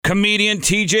Comedian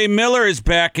TJ Miller is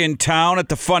back in town at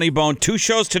the Funny Bone. 2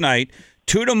 shows tonight,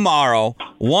 2 tomorrow,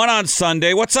 1 on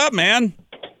Sunday. What's up, man?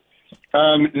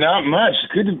 Not much.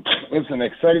 Listen,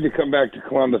 excited to come back to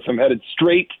Columbus. I'm headed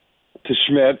straight to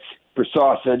Schmidt's for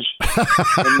sausage,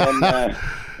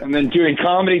 and then doing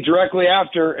comedy directly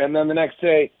after, and then the next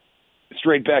day,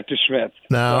 straight back to Schmidt's.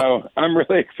 No. So I'm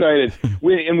really excited.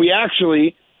 We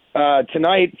actually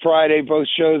tonight, Friday, both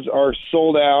shows are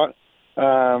sold out,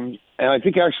 and I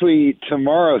think actually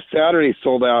tomorrow, Saturday,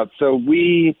 sold out. So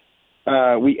we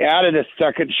added a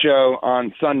second show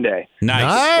on Sunday.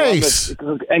 Nice.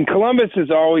 Columbus has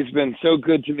always been so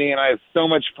good to me, and I have so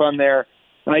much fun there.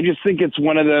 And I just think it's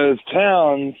one of those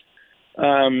towns,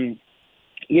 there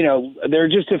are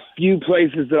just a few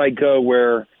places that I go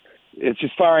where it's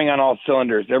just firing on all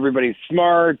cylinders. Everybody's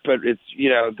smart, but it's,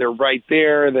 they're right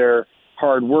there. They're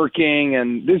hardworking,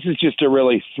 and this is just a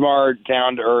really smart,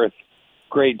 down-to-earth,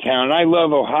 great town. And I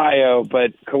love Ohio,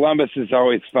 but Columbus is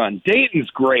always fun. Dayton's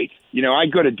great. I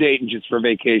go to Dayton just for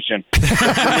vacation.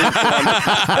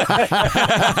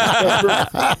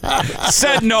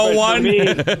 Said no one. Me,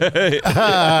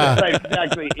 right,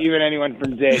 exactly. Even anyone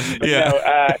from Dayton.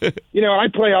 But no, I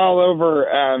play all over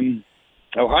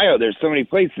Ohio. There's so many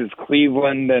places,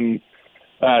 Cleveland and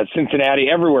Cincinnati,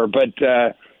 everywhere. But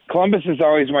Columbus is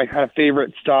always my kind of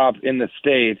favorite stop in the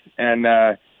state. And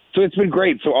so it's been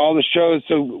great. So all the shows,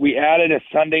 so we added a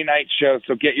Sunday night show.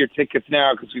 So get your tickets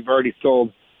now because we've already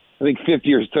sold, I think,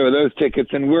 50 or so of those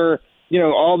tickets. And we're,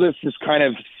 all this is kind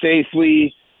of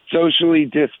safely, socially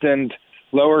distant,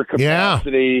 lower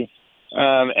capacity.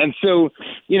 Yeah. And so,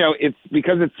 it's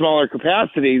because it's smaller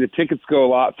capacity, the tickets go a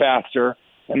lot faster.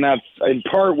 And that's in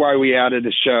part why we added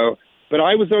a show. But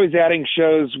I was always adding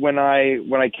shows when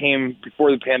I came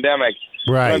before the pandemic.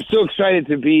 Right. I'm so excited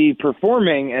to be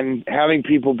performing and having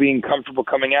people being comfortable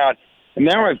coming out. And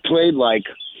now I've played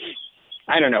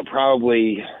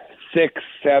probably 6,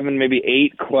 7, maybe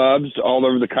 8 clubs all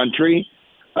over the country.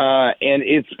 And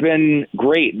it's been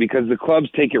great because the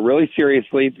clubs take it really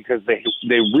seriously because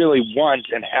they really want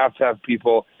and have to have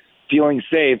people feeling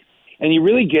safe. And you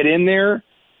really get in there,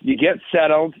 you get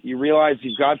settled, you realize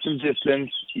you've got some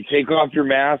distance, you take off your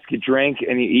mask, you drink,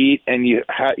 and you eat, and you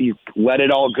let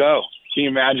it all go. Can you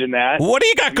imagine that? What do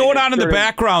you got going on in the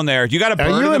background there? You got a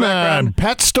bird in the background? A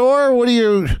pet store? What do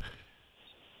you...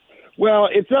 Well,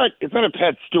 it's not a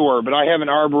pet store, but I have an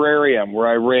arborarium where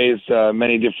I raise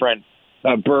many different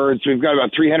birds. We've got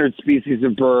about 300 species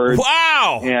of birds.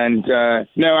 Wow! And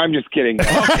no, I'm just kidding.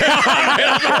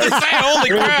 Holy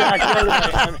crap!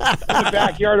 In the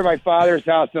backyard of my father's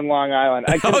house in Long Island.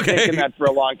 I could have taken that for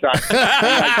a long time.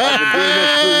 I've been doing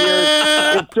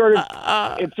this for years.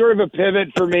 It's sort of a pivot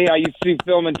for me. I used to do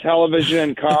film and television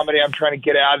and comedy. I'm trying to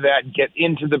get out of that and get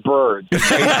into the birds.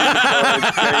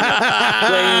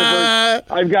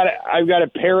 I've got a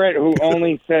parrot who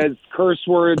only says curse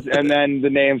words and then the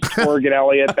name's Torg and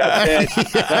Elliot. That's it.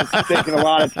 That's taking a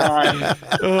lot of time.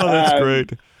 Oh, that's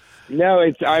great. No,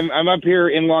 I'm up here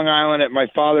in Long Island at my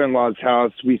father-in-law's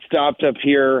house. We stopped up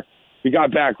here. We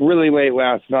got back really late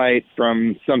last night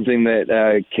from something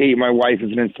that Kate, my wife,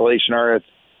 is an installation artist.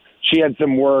 She had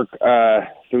some work that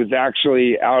was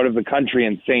actually out of the country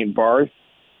in St. Barth.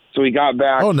 So we got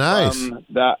back from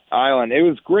that island. It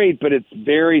was great, but it's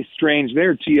very strange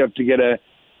there, too. You have to get a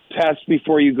test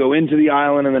before you go into the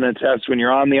island and then a test when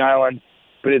you're on the island.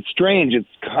 But it's strange. It's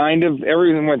kind of,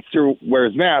 everyone went through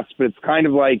wears masks, but it's kind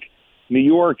of like New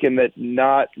York in that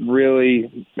not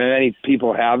really many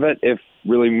people have it, if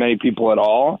really many people at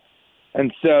all.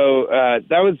 And so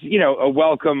that was, a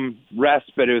welcome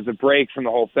respite. It was a break from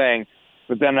the whole thing.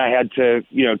 But then I had to,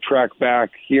 trek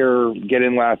back here, get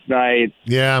in last night.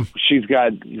 Yeah. She's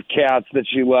got cats that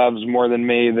she loves more than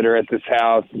me that are at this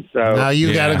house. And so now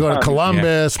you got to go to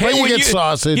Columbus. Hey, you get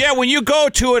sausage. Yeah, when you go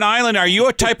to an island, are you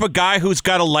a type of guy who's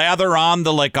got to lather on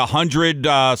the 100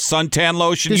 suntan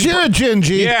lotion? Because you're a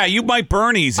gingy. Yeah, you might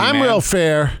burn easy, I'm man. real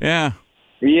fair. Yeah.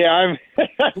 Yeah,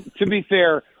 to be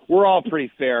fair, we're all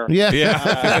pretty fair. Yeah.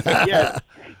 Yeah.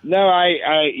 No,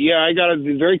 I got to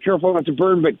be very careful not to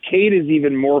burn, but Kate is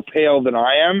even more pale than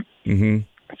I am. Mm-hmm.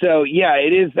 So, yeah,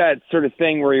 it is that sort of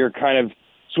thing where you're kind of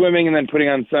swimming and then putting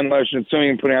on sun lotion and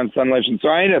swimming and putting on sun lotion. So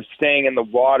I ended up staying in the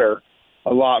water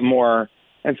a lot more.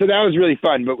 And so that was really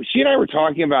fun. But she and I were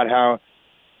talking about how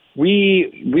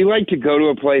we like to go to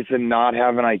a place and not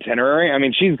have an itinerary. I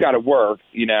mean, she's got to work,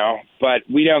 but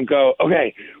we don't go,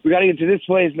 okay, we got to get to this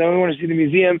place. Then we want to see the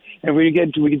museum. And if we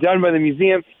get done by the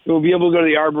museum, we'll be able to go to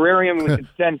the arborarium. And we can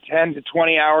spend 10 to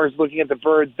 20 hours looking at the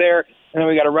birds there. And then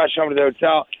we got to rush home to the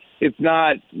hotel. It's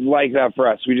not like that for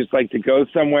us. We just like to go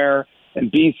somewhere and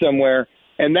be somewhere.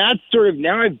 And that's sort of,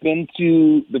 now I've been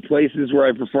to the places where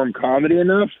I perform comedy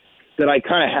enough that I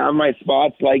kind of have my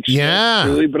spots like Yeah.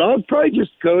 Shirley, but I'll probably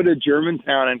just go to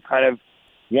Germantown and kind of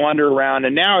wander around.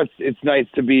 And now it's nice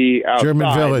to be outside.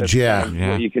 German Village, That's yeah. kind of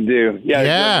what you can do. Yeah,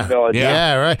 Yeah. German Village.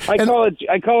 Yeah, right. I And-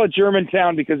 call it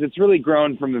Germantown because it's really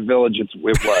grown from the village it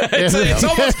was. It's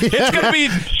almost, it's going to be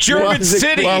German Well,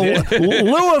 City. Well,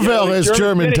 Louisville is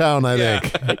German Germantown, I Yeah.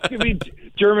 think. It could be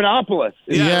Germanopolis.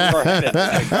 Yeah.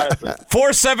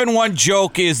 471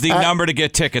 joke is the number to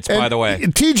get tickets, by the way.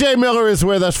 TJ Miller is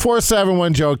with us.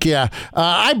 471 joke. Yeah.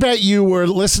 I bet you were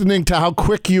listening to how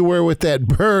quick you were with that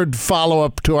bird follow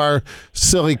up to our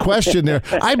silly question there.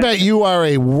 I bet you are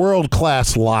a world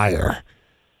class liar.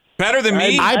 Better than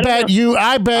me? I bet you.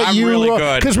 I'm really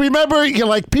good. Because remember,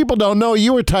 people don't know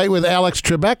you were tight with Alex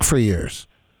Trebek for years.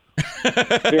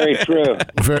 Very true.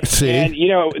 See, And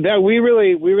that we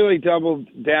really doubled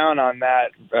down on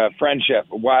that friendship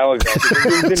a while ago.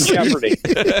 Because it was in jeopardy.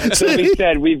 So we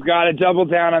said we've got to double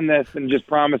down on this and just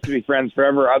promise to be friends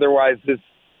forever. Otherwise,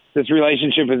 this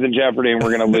relationship is in jeopardy and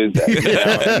we're going to lose it.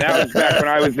 And that was back when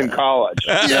I was in college.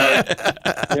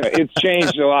 It's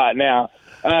changed a lot now.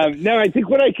 No, I think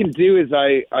what I can do is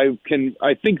I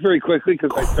think very quickly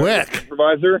because I started as a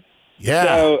supervisor. yeah.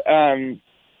 So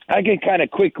I can kind of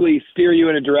quickly steer you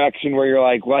in a direction where you're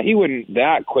like, well, he wouldn't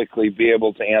that quickly be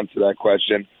able to answer that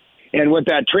question. And what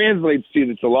that translates to,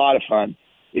 that's a lot of fun,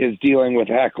 is dealing with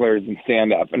hecklers and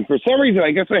stand-up. And for some reason,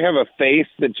 I guess I have a face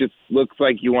that just looks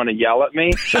like you want to yell at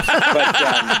me.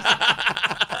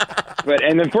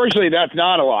 And unfortunately, that's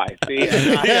not a lie. See, I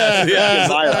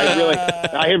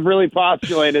have really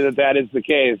postulated that is the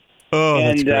case. Oh,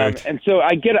 that's great. And so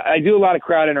I do a lot of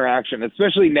crowd interaction,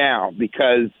 especially now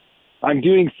because I'm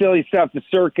doing silly stuff, the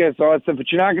circus, all that stuff,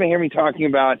 but you're not going to hear me talking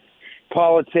about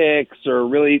politics or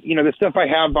really, the stuff I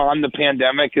have on the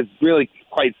pandemic is really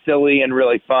quite silly and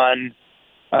really fun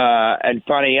and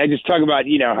funny. I just talk about,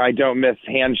 how I don't miss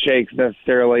handshakes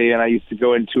necessarily, and I used to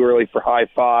go in too early for high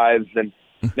fives, and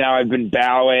now I've been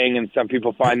bowing, and some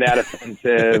people find that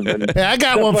offensive. And Hey, I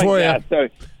got one for you. So,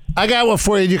 I got one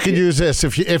for you. You can use this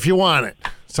if you want it.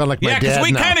 Sound like my Yeah, dad because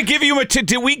we now. kind of give you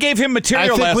we gave him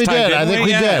material I think last we time, did. didn't I think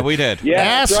we yeah, did. we did. yeah,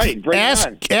 that's right. Bring it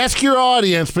on. Ask your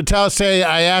audience, but say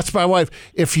I asked my wife,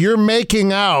 if you're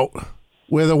making out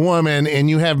with a woman and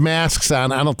you have masks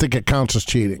on, I don't think it counts as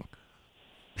cheating.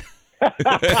 See?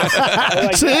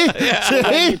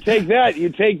 You take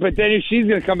that. But then she's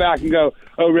going to come back and go,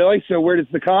 oh, really? So where does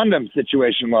the condom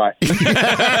situation lie?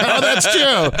 Oh, that's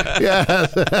true. Yeah.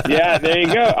 Yeah, there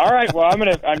you go. All right. Well, I'm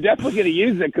definitely going to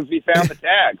use it because we found the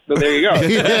tag. So there you go.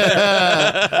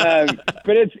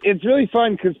 But it's really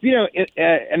fun because,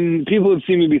 and people who've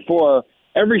seen me before,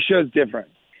 every show's different.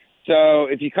 So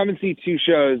if you come and see two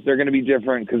shows, they're going to be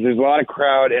different because there's a lot of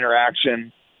crowd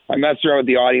interaction. I mess around with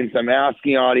the audience. I'm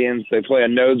asking audience. They play a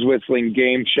nose whistling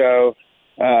game show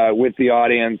with the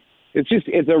audience.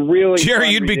 It's a really Jerry,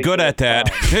 fun, you'd be good at that.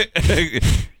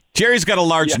 Jerry's got a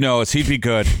large nose. He'd be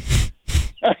good.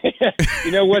 You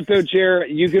know what, though,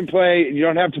 Jerry? You can play. You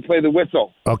don't have to play the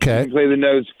whistle. Okay. You can play the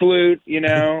nose flute,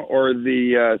 or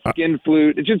the skin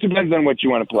flute. It just depends on what you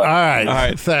want to play. All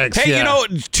right. Thanks. Hey, yeah.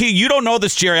 you don't know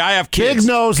this, Jerry. I have kids. Big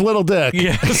nose, little dick.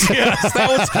 Yes. That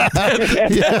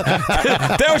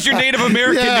was your Native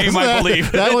American name, I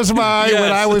believe. That was mine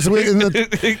when I was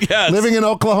living in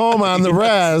Oklahoma on the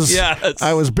res. Yes.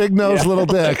 I was big nose, little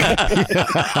dick.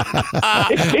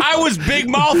 I was big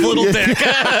mouth, little dick.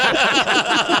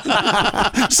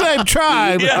 Same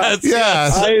tribe. Yes,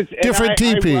 yes. Different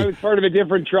teepee. I was part of a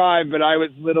different tribe, but I was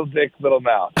little dick, little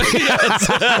mouth.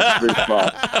 Very small.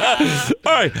 All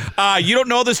right. You don't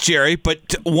know this, Jerry, but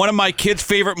one of my kids'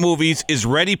 favorite movies is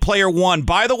Ready Player One.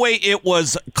 By the way, it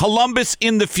was Columbus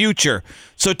in the future.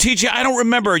 So, TJ, I don't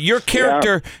remember. Your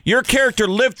character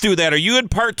lived through that. Are you in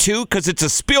part two? Because it's a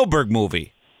Spielberg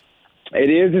movie. It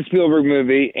is a Spielberg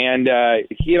movie, and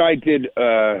he and I did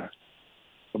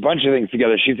a bunch of things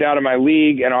together. She's Out of My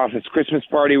League, and Office Christmas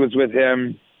Party was with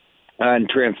him, and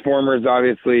Transformers,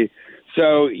 obviously.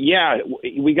 So, yeah,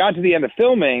 we got to the end of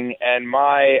filming, and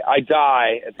I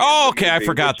die. At the end of the Okay. I movie,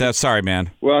 forgot that. Sorry,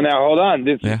 man. Well, now, hold on.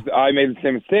 I made the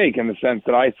same mistake in the sense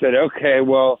that I said, okay,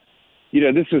 well,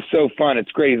 this was so fun.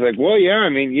 It's great. He's like, well, yeah, I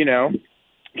mean,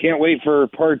 can't wait for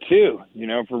part two,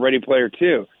 for Ready Player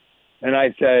 2. And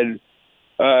I said,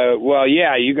 well,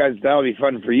 yeah, you guys, that'll be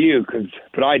fun for you,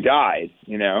 but I died,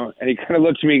 And he kind of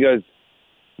looked at me and goes,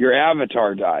 your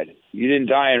avatar died. You didn't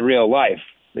die in real life.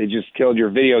 They just killed your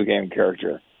video game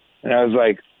character. And I was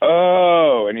like,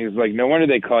 oh. And he was like, no wonder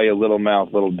they call you Little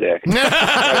Mouth, Little Dick. So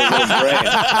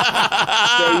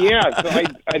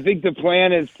I think the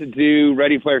plan is to do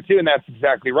Ready Player 2, and that's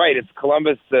exactly right. It's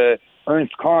Columbus.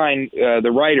 Ernest Cline,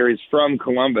 the writer, is from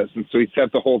Columbus, and so he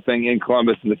set the whole thing in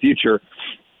Columbus in the future.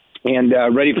 And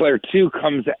Ready Player 2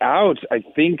 comes out, I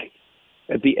think,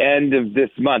 at the end of this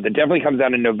month. It definitely comes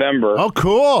out in November. Oh,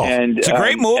 cool! And it's a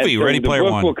great movie. So Ready Player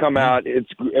 1. The book will come out.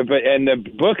 And the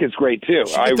book is great too.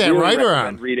 I really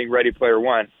recommend reading Ready Player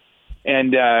 1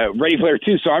 and Ready Player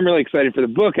 2. So I'm really excited for the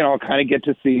book, and I'll kind of get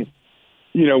to see,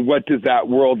 what does that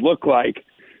world look like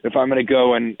if I'm going to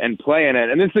go and play in it.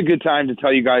 And this is a good time to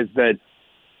tell you guys that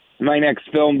my next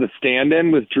film, The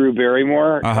Stand-In with Drew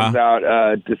Barrymore, comes out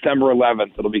December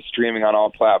 11th. It'll be streaming on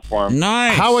all platforms.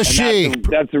 Nice. How is she?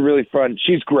 That's a really fun.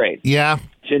 She's great. Yeah.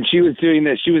 And she was doing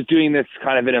this. She was doing this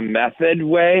kind of in a method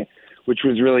way, which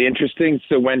was really interesting.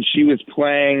 So when she was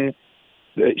playing,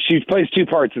 she plays two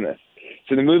parts in this.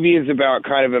 So the movie is about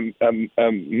kind of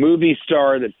a movie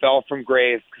star that fell from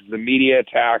grace because the media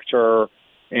attacked her.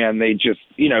 And they just,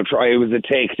 it was a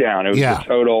takedown. It was a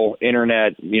total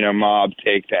internet, mob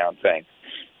takedown thing.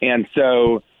 And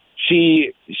so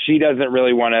she doesn't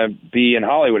really want to be in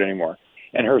Hollywood anymore.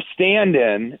 And her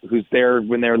stand-in, who's there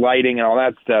when they're lighting and all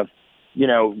that stuff,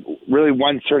 really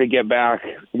wants her to get back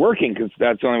working because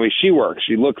that's the only way she works.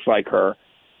 She looks like her.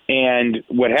 And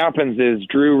what happens is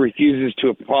Drew refuses to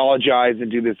apologize and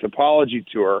do this apology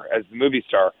tour as the movie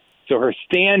star. So her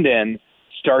stand-in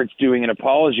starts doing an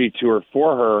apology tour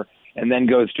for her and then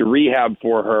goes to rehab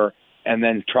for her and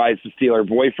then tries to steal her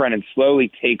boyfriend and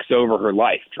slowly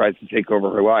tries to take over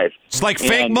her life. It's like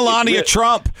fake Melania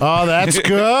Trump. Oh, that's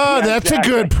good. Yeah, that's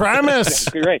exactly. A good premise.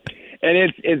 Exactly right.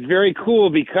 And it's very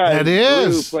cool because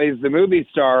Drew plays the movie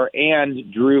star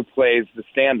and Drew plays the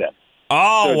stand-in.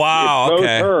 Oh, so wow. It's both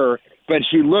her, but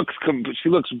she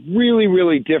looks really,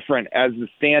 really different as the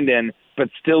stand-in, but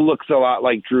still looks a lot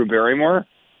like Drew Barrymore.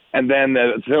 And then,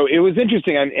 so it was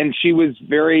interesting, and she was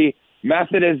very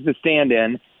method as the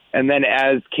stand-in, and then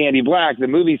as Candy Black, the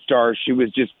movie star, she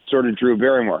was just sort of Drew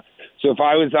Barrymore. So if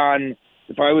I was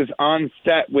on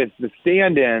set with the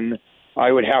stand-in,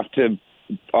 I would have to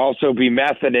also be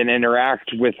method and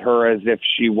interact with her as if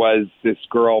she was this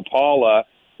girl Paula,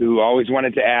 who always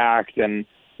wanted to act and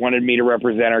wanted me to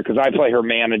represent her because I play her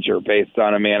manager based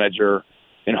on a manager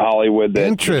in Hollywood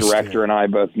that the director and I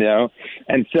both know.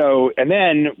 And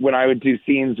then when I would do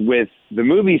scenes with the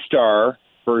movie star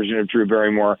version of Drew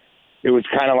Barrymore, it was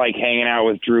kind of like hanging out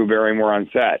with Drew Barrymore on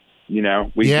set. We'd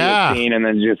do a scene and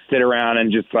then just sit around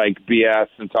and just like BS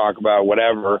and talk about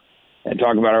whatever and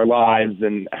talk about our lives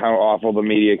and how awful the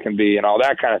media can be and all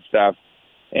that kind of stuff.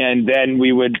 And then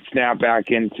we would snap back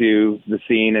into the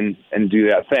scene and do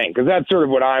that thing. Because that's sort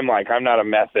of what I'm like. I'm not a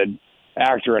method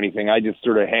actor or anything. I just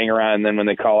sort of hang around, and then when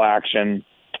they call action,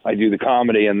 I do the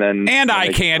comedy, and then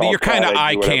eye candy. You're kind of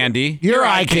eye candy. You're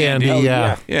eye candy.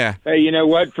 Yeah. Hey, you know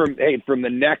what? From the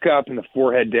neck up and the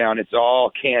forehead down, it's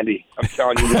all candy. I'm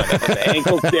telling you, from the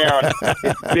ankles down,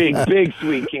 it's big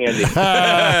sweet candy.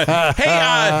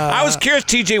 I was curious,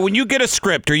 TJ, when you get a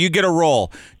script or you get a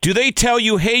role, do they tell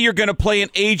you, hey, you're going to play an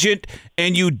agent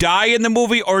and you die in the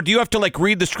movie, or do you have to like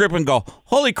read the script and go,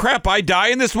 holy crap, I die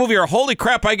in this movie, or holy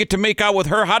crap, I get to make out with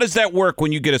her? How does that work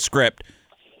when you get a script?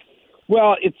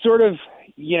 Well, it's sort of,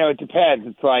 it depends.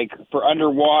 It's like for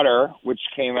Underwater, which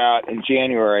came out in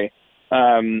January,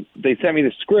 they sent me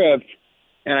the script,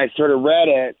 and I sort of read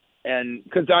it, and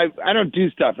because I don't do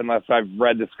stuff unless I've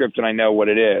read the script and I know what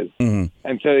it is. Mm-hmm.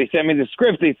 And so they sent me the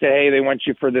script. They said, hey, they want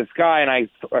you for this guy, and I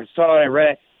saw it, I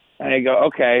read it, and I go,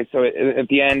 okay. So at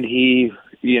the end, he,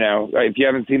 if you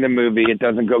haven't seen the movie, it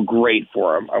doesn't go great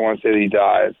for him. I won't say that he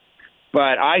dies.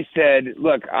 But I said,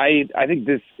 look, I think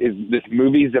this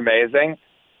movie's amazing,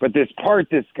 but this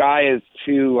guy is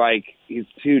he's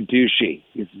too douchey.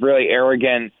 He's really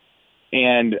arrogant,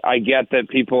 and I get that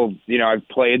people, I've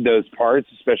played those parts,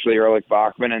 especially Erlich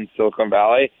Bachman in Silicon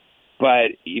Valley,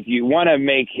 but if you want to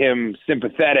make him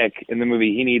sympathetic in the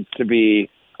movie, he needs to be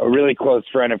a really close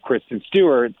friend of Kristen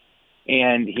Stewart,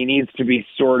 and he needs to be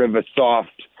sort of a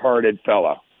soft-hearted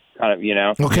fellow. Kind of,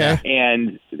 Okay.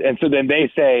 And so then they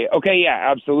say, okay,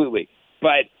 yeah, absolutely.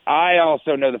 But I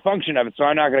also know the function of it, so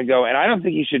I'm not going to go. And I don't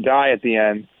think he should die at the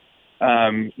end.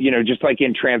 Just like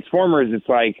in Transformers, it's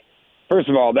like, first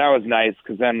of all, that was nice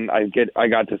because then I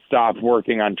got to stop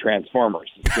working on Transformers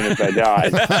as soon as I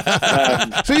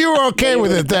died. So you were okay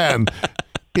with it then?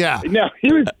 Yeah. No,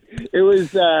 it's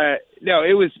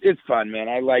fun, man.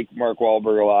 I like Mark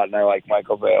Wahlberg a lot, and I like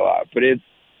Michael Bay a lot. But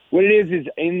what it is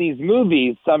in these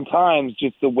movies, sometimes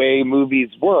just the way movies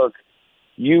work,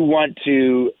 you want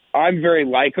to I'm very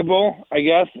likable, I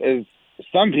guess, as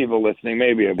some people listening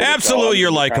may be able to Absolutely,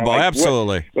 you're likable. Like,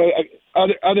 absolutely.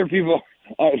 Other people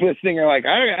listening are like,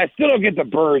 I still don't get the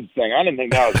birds thing. I didn't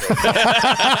think that was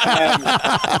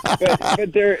right.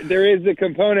 But there is a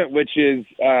component which is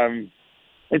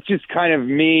it's just kind of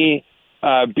me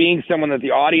being someone that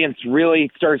the audience really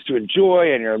starts to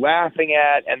enjoy and you're laughing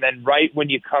at, and then right when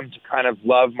you come to kind of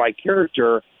love my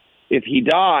character, if he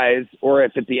dies or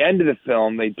if at the end of the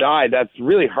film they die, that's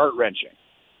really heart-wrenching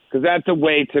because that's a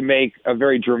way to make a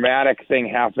very dramatic thing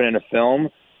happen in a film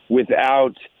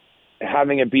without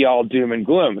having it be all doom and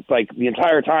gloom. It's like the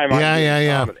entire time I'm doing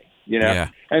comedy, you know? Yeah.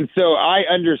 And so I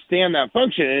understand that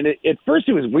function. And at first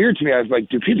it was weird to me. I was like,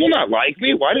 do people not like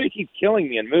me? Why do they keep killing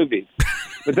me in movies?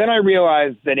 But then I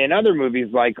realized that in other movies,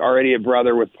 like Already a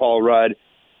Brother with Paul Rudd,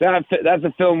 that's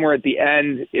a film where at the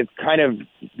end it kind of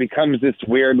becomes this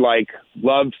weird like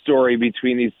love story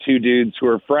between these two dudes who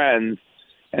are friends.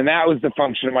 And that was the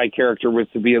function of my character, was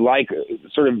to be like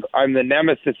sort of I'm the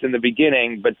nemesis in the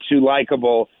beginning, but too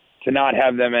likable to not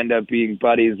have them end up being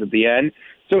buddies at the end.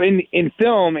 So in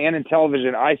film and in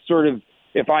television, I sort of,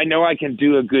 if I know I can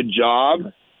do a good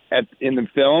job in the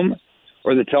film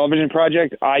or the television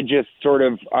project, I just sort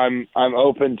of I'm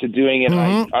open to doing it.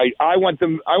 Mm-hmm. I want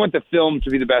the film to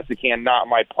be the best it can, not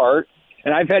my part.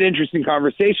 And I've had interesting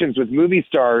conversations with movie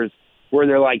stars where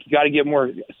they're like, you got to get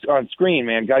more on screen,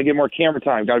 man. Got to get more camera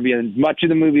time. Got to be in as much of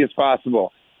the movie as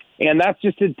possible. And that's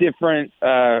just a different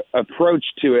approach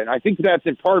to it. And I think that's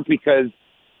in part because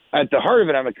at the heart of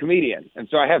it, I'm a comedian. And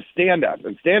so I have stand-up.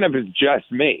 And stand-up is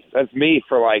just me. That's me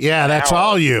for like Yeah, that's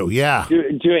all you. Yeah.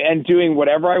 Doing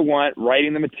whatever I want,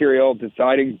 writing the material,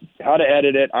 deciding how to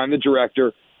edit it. I'm the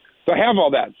director. So I have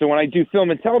all that. So when I do film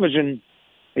and television,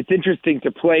 it's interesting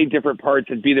to play different parts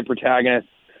and be the protagonist.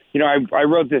 You know, I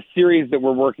wrote this series that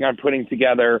we're working on putting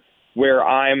together where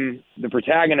I'm the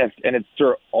protagonist and it's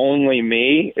sort of only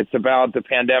me. It's about the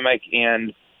pandemic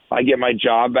and I get my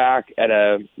job back at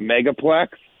a megaplex,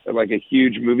 like a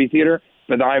huge movie theater,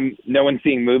 but no one's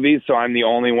seeing movies, so I'm the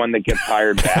only one that gets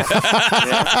hired back.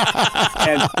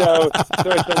 And so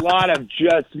it's a lot of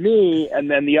just me,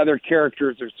 and then the other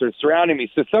characters are sort of surrounding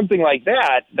me. So something like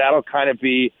that'll kind of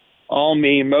be all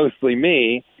me, mostly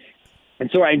me. And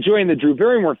so I enjoy in the Drew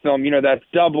Barrymore film, you know, that's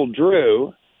double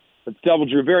Drew. It's double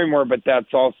Drew Barrymore, but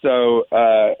that's also,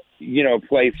 you know, a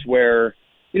place where,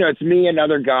 you know, it's me,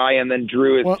 another guy, and then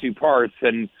Drew is two parts,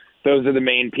 and those are the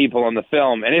main people in the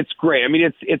film. And it's great. I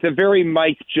mean, it's a very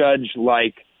Mike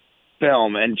Judge-like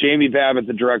film, and Jamie Babbitt,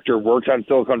 the director, worked on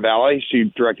Silicon Valley.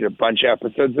 She directed a bunch of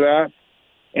episodes of that.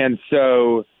 And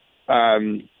so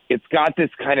it's got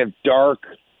this kind of dark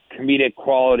comedic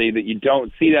quality that you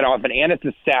don't see that often, and it's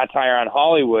a satire on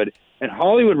Hollywood. And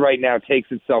Hollywood right now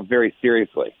takes itself very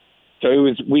seriously. So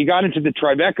we got into the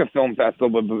Tribeca Film Festival,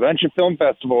 but a bunch of film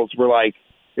festivals were like,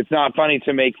 it's not funny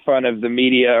to make fun of the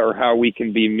media or how we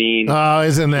can be mean. Oh,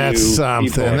 isn't that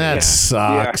something? People. That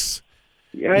sucks.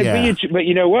 Yeah. But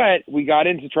you know what? We got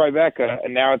into Tribeca,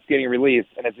 and now it's getting released,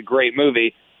 and it's a great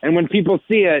movie. And when people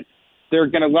see it, they're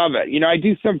going to love it. You know, I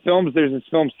do some films. There's this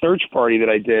film Search Party that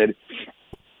I did,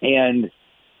 and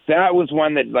that was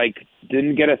one that, like,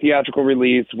 didn't get a theatrical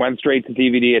release, went straight to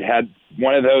DVD. It had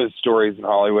one of those stories in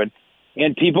Hollywood.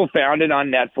 And people found it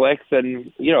on Netflix,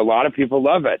 and, you know, a lot of people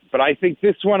love it. But I think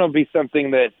this one will be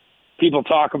something that people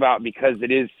talk about because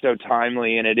it is so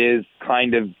timely and it is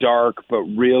kind of dark, but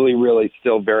really, really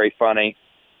still very funny.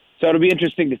 So it'll be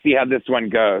interesting to see how this one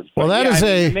goes. Well, but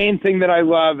the main thing that I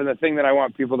love and the thing that I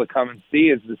want people to come and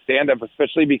see is the stand-up,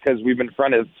 especially because we've been in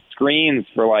front of screens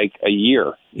for like a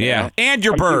year. Yeah, know? And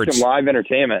your birds. Some live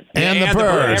entertainment. And the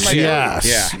birds,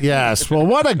 yes. Yes. Well,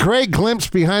 what a great glimpse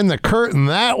behind the curtain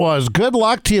that was. Good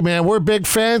luck to you, man. We're big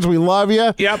fans. We love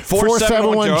you. Yep,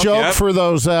 471 Joke yep. for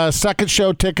those second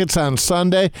show tickets on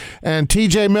Sunday. And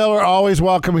TJ Miller, always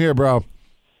welcome here, bro.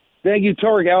 Thank you,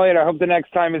 Torg Elliott. I hope the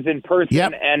next time is in person.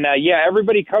 Yep. And,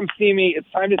 everybody come see me. It's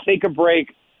time to take a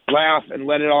break, laugh, and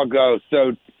let it all go.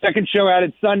 So second show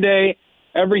added Sunday.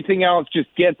 Everything else, just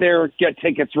get there, get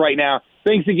tickets right now.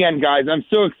 Thanks again, guys. I'm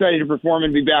so excited to perform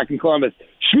and be back in Columbus.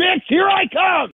 Schmitz, here I come!